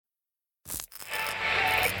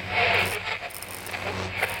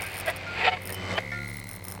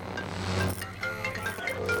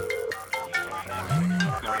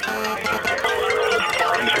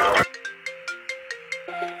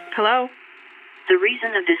The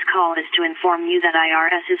reason of this call is to inform you that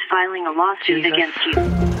IRS is filing a lawsuit against you.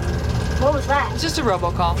 What was that? It's just a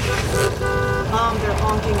robocall. Mom, they're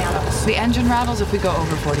honking at us. The engine rattles if we go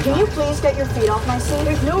over 45. Can you please get your feet off my seat?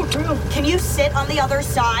 There's no room. Can you sit on the other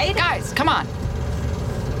side? Guys, come on.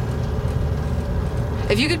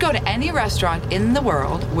 If you could go to any restaurant in the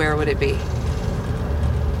world, where would it be?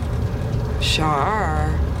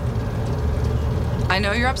 Sure. I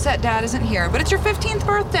know you're upset Dad isn't here, but it's your 15th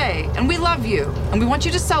birthday, and we love you, and we want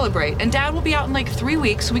you to celebrate, and Dad will be out in like 3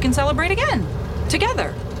 weeks so we can celebrate again,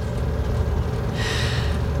 together.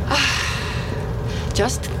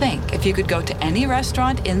 Just think, if you could go to any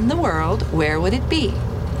restaurant in the world, where would it be?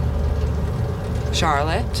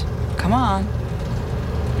 Charlotte, come on.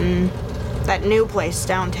 That new place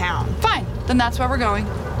downtown. Fine, then that's where we're going.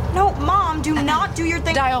 No, Mom, do not do your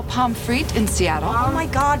thing. Dial Pomfret in Seattle. Oh my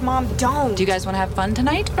God, Mom, don't. Do you guys want to have fun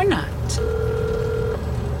tonight or not?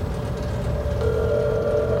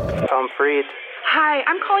 Pomfret. Hi,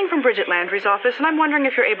 I'm calling from Bridget Landry's office, and I'm wondering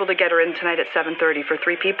if you're able to get her in tonight at 7:30 for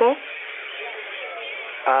 3 people.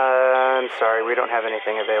 I'm sorry, we don't have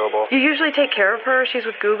anything available. You usually take care of her. She's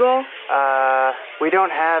with Google. We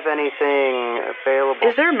don't have anything available.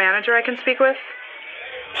 Is there a manager I can speak with?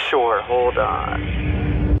 Sure, hold on.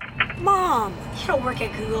 Mom, you don't work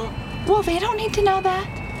at Google. Well, they don't need to know that.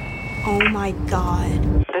 Oh my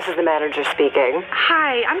God. This is the manager speaking.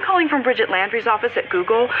 Hi, I'm calling from Bridget Landry's office at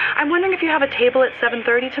Google. I'm wondering if you have a table at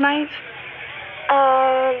 7:30 tonight.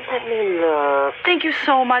 Let me look. Thank you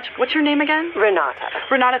so much. What's your name again? Renata.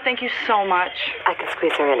 Renata, thank you so much. I can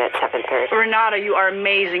squeeze her in at 7:30. Renata, you are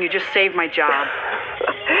amazing. You just saved my job.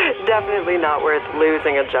 Definitely not worth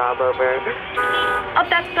losing a job over. Oh,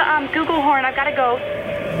 that's the Google horn. I've got to go.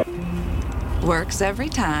 Works every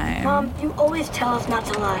time. Mom, you always tell us not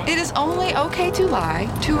to lie. It is only okay to lie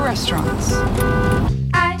to restaurants.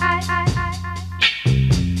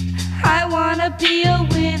 I wanna be a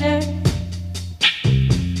winner.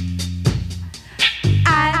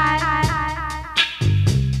 I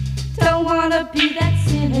don't wanna be that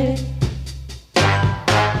sinner.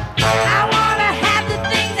 I wanna have the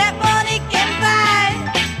things that money can buy.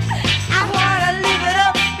 I wanna live it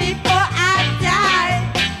up before I die.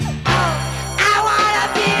 I wanna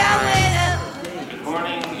be a winner. Good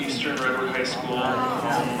morning, Eastern Redwood High School,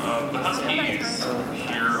 home of the Huskies.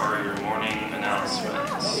 Here are your morning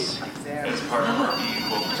announcements. As part of our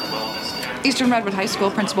Equal to Wellness campaign. Eastern Redwood High School,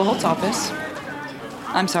 Principal Holt's office.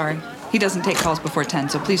 I'm sorry. He doesn't take calls before 10,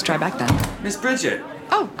 so please try back then. Miss Bridget.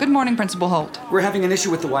 Oh, good morning, Principal Holt. We're having an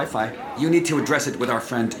issue with the Wi-Fi. You need to address it with our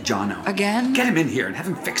friend Jono. Again? Get him in here and have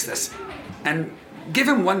him fix this. And give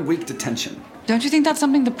him 1 week detention. Don't you think that's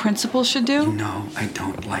something the principal should do? No, I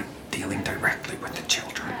don't like dealing directly with the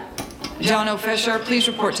children. Jono Fisher, please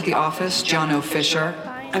report to the office. Jono Fisher.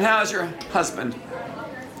 And how's your husband?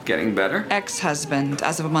 Getting better? Ex-husband,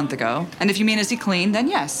 as of a month ago. And if you mean is he clean, then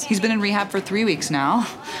yes. He's been in rehab for 3 weeks now.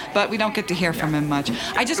 But we don't get to hear from him much.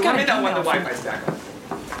 I just got Let me know when the Wi-Fi's back up.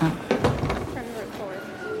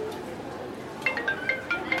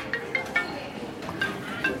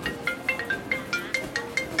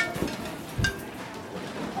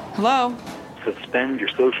 Hello? Suspend your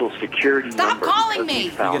social security Stop number. calling me!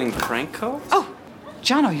 You're getting prank calls? Oh,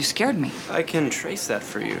 Jono, you scared me. I can trace that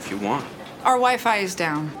for you if you want. Our Wi-Fi is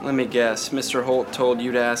down. Let me guess, Mr. Holt told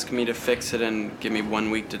you to ask me to fix it and give me 1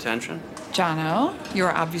 week detention? Jono, you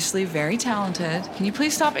are obviously very talented. Can you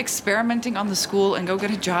please stop experimenting on the school and go get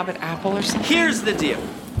a job at Apple or something? Here's the deal.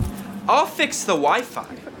 I'll fix the Wi-Fi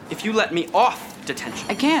if you let me off detention.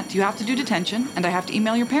 I can't. You have to do detention, and I have to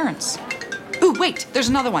email your parents. Ooh, wait, there's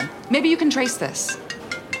another one. Maybe you can trace this.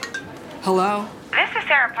 Hello? This is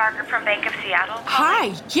Sarah Parker from Bank of Seattle.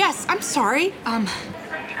 Hi. Yes, I'm sorry.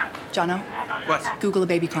 Jono. What? Google a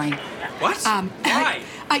baby crying. What? Why?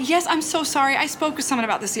 Yes, I'm so sorry. I spoke with someone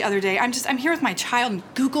about this the other day. I'm here with my child and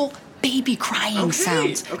Google baby crying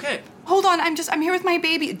sounds. Okay. Hold on, I'm here with my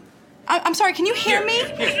baby. I'm sorry, can you hear me?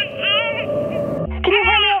 Can you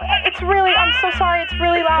hear me? I'm so sorry. It's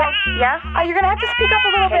really loud. Yes? You're going to have to speak up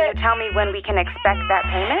a little bit. Can you tell me when we can expect that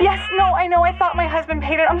payment? Yes, no, I know. I thought my husband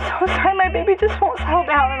paid it. I'm so sorry. My baby just won't settle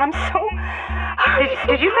down, and I'm so...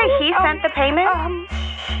 Did you say he sent the payment?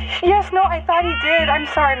 Yes, no, I thought he did. I'm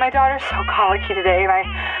sorry. My daughter's so colicky today, and I'm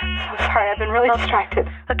so sorry. I've been really distracted.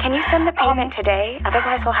 But can you send the payment today?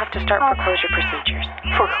 Otherwise, we'll have to start foreclosure procedures.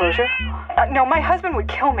 Foreclosure? No, my husband would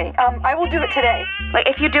kill me. I will do it today. Like,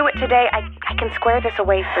 if you do it today, I can square this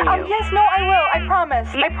away for you. Yes, no, I will. I promise.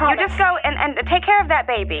 I promise. You just go and take care of that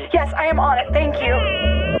baby. Yes, I am on it. Thank you.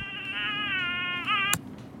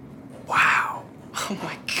 Wow. Oh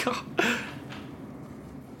my God.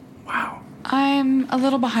 Wow. I'm a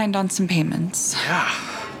little behind on some payments. Yeah.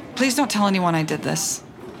 Please don't tell anyone I did this.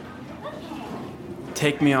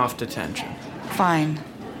 Take me off detention. Fine.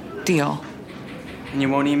 Deal. And you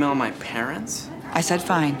won't email my parents? I said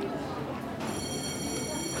fine.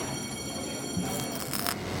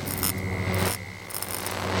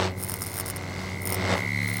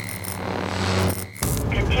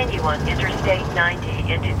 Continue on Interstate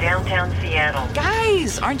 90 into downtown Seattle.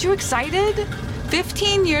 Guys, aren't you excited?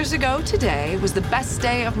 15 years ago today was the best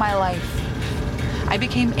day of my life. I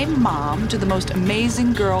became a mom to the most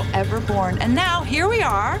amazing girl ever born, and now here we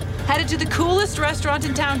are, headed to the coolest restaurant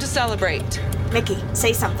in town to celebrate. Mickey,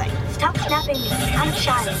 say something. Stop snapping me. I'm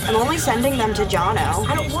shy. I'm only sending them to Jono.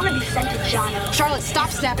 I don't want to be sent to Jono. Charlotte, stop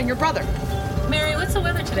snapping your brother. Mary, what's the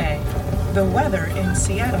weather today? The weather in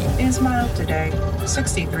Seattle is mild today,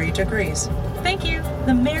 63 degrees. Thank you.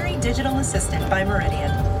 The Mary Digital Assistant by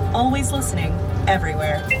Meridian. Always listening,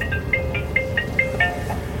 everywhere.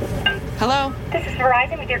 Hello? This is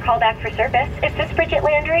Verizon with your callback for service. Is this Bridget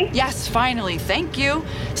Landry? Yes, finally. Thank you.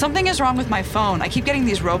 Something is wrong with my phone. I keep getting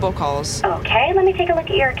these robocalls. Okay, let me take a look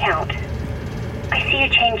at your account. I see you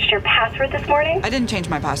changed your password this morning. I didn't change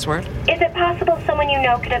my password. Is it possible someone you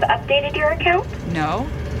know could have updated your account? No.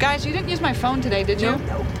 Guys, you didn't use my phone today, did you?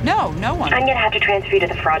 No, no one. I'm gonna have to transfer you to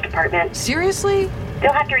the fraud department. Seriously?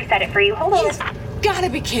 They'll have to reset it for you. Hold on. You've gotta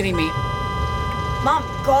be kidding me. Mom,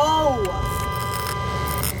 go!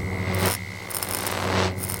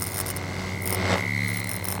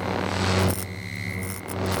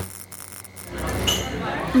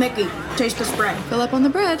 Mickey, taste the spread. Fill up on the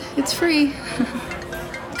bread. It's free.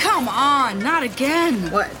 Come on, not again.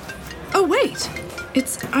 What? Oh, wait.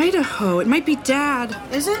 It's Idaho. It might be Dad.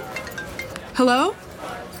 Is it? Hello?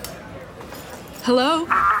 Hello?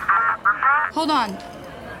 Hold on.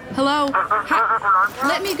 Hello?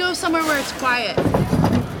 Let me go somewhere where it's quiet.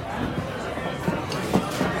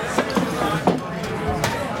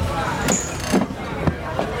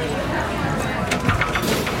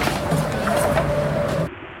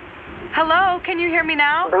 Hello, can you hear me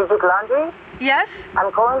now? Bridget Landry? Yes?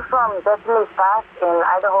 I'm calling from Destiny's Pass in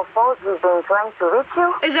Idaho Falls. We've been trying to reach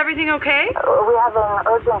you. Is everything okay? We have an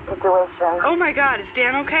urgent situation. Oh my God, is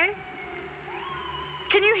Dan okay?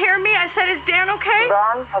 Can you hear me? I said, is Dan okay?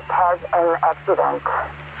 Dan has had an accident.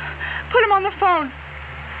 Put him on the phone.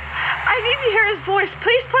 I need to hear his voice.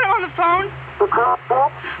 Please put him on the phone. You call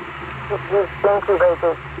that? He's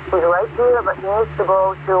intubated. He's right here, but he needs to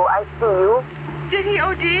go to ICU. Did he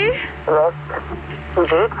OD? Yes, he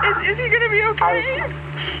did. Is he gonna be okay?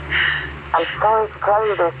 I'm sorry to tell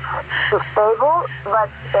you this. He's stable,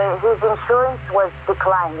 but his insurance was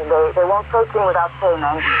declined. They won't take him without payment.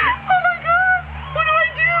 Oh my God! What do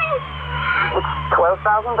I do? It's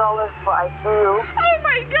 $12,000 for ICU. Oh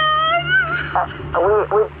my God!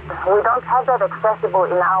 We don't have that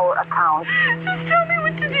accessible in our account. Just tell me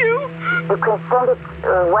what to do. You can send it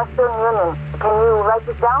Western Union. Can you write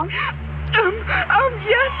it down?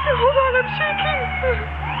 Yes. Hold on, I'm shaking.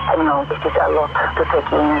 I know this is a lot to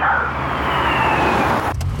take in.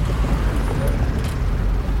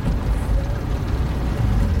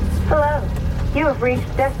 Hello. You have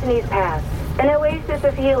reached Destiny's Path, an oasis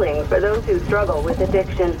of healing for those who struggle with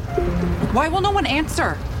addiction. Why will no one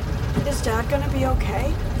answer? Is Dad gonna be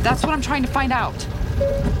okay? That's what I'm trying to find out.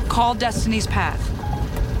 Call Destiny's Path.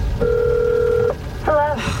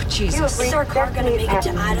 Hello. Oh, Jesus. Is our car gonna make it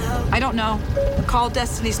to Idaho? I don't know. Call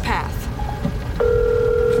Destiny's Path.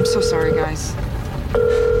 I'm so sorry, guys.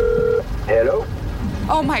 Hello?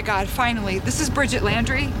 Oh my God, finally. This is Bridget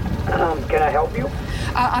Landry. Can I help you?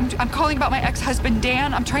 I'm calling about my ex-husband,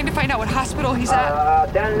 Dan. I'm trying to find out what hospital he's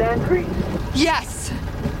at. Dan Landry? Yes.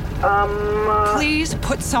 Please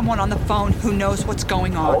put someone on the phone who knows what's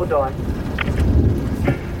going on. Hold on.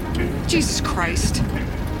 Jesus Christ.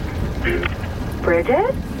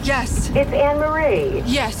 Bridget? Yes. It's Anne-Marie.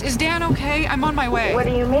 Yes. Is Dan okay? I'm on my way. What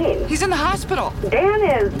do you mean? He's in the hospital. Dan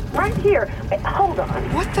is right here. Hold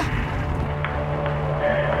on. What the?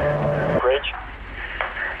 Bridge?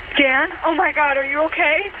 Dan? Oh my God, are you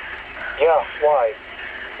okay? Yeah, why?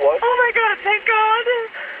 What? Oh my God, thank God.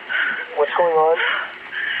 What's going on?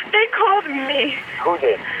 They called me. Who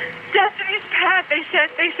did? Destiny's Path. They said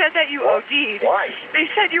that you What? OD'd. Why? They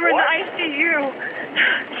said you were What? in the ICU.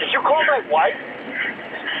 Did you call my wife?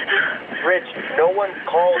 Rich, no one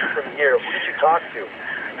called from here. Who did you talk to?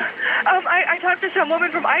 I talked to some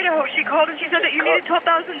woman from Idaho. She called and she said that you needed $12,000.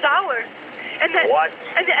 And that What?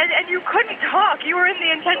 And you couldn't talk. You were in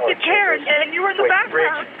the intensive care and you were in the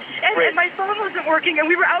background. Bridget. And my phone wasn't working and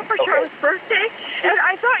we were out for Charlotte's birthday. And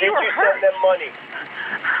I thought you were hurt. Did you send them money?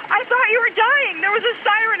 I thought you were dying. There was a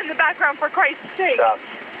siren in the background, for Christ's sake. Stop.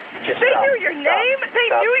 Just They stop. knew your Stop. name? They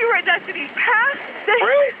Stop. knew you were at Destiny's Pass?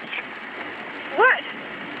 Rich! What?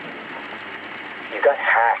 You got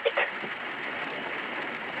hacked.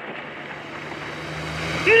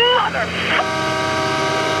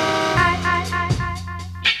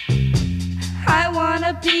 I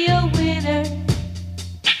wanna be a winner.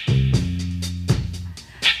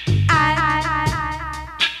 I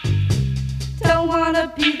don't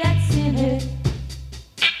wanna be that sinner.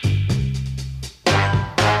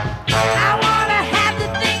 I wanna have the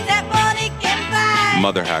things that money can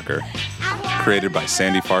buy. Motherhacker, created by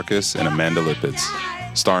Sandi Farkas and Amanda Lipitz,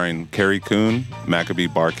 starring Carrie Coon, Maccabee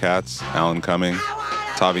Bar Katz, Alan Cumming,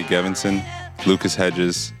 Tavi Gevinson, Lucas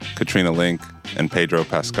Hedges, Katrina Lenk, and Pedro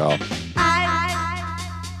Pascal.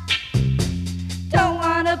 Don't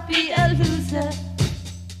wanna be a loser.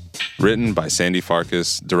 Written by Sandi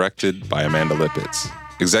Farkas, directed by Amanda Lipitz.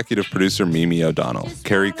 Executive producer Mimi O'Donnell,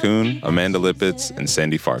 Carrie Coon, Amanda Lipitz, and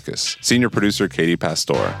Sandi Farkas. Senior producer Katie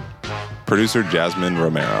Pastore. Producer Jasmine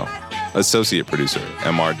Romero. Associate producer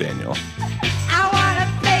M.R. Daniel. I wanna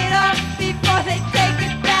play it off before they take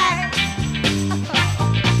it back.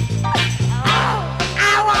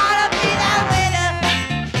 I wanna be that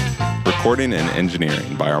winner. Recording and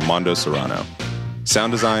engineering by Armando Serrano.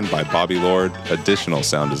 Sound design by Bobby Lord. Additional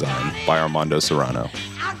sound design by Armando Serrano.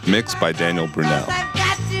 Mixed by Daniel Brunelle.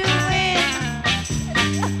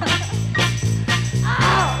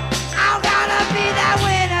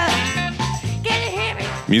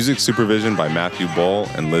 Music supervision by Matthew Boll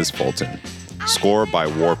and Liz Fulton. Score by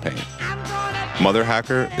Warpaint.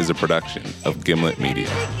 Motherhacker is a production of Gimlet Media.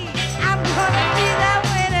 I'm gonna be that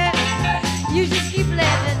winner. You just keep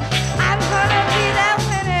letting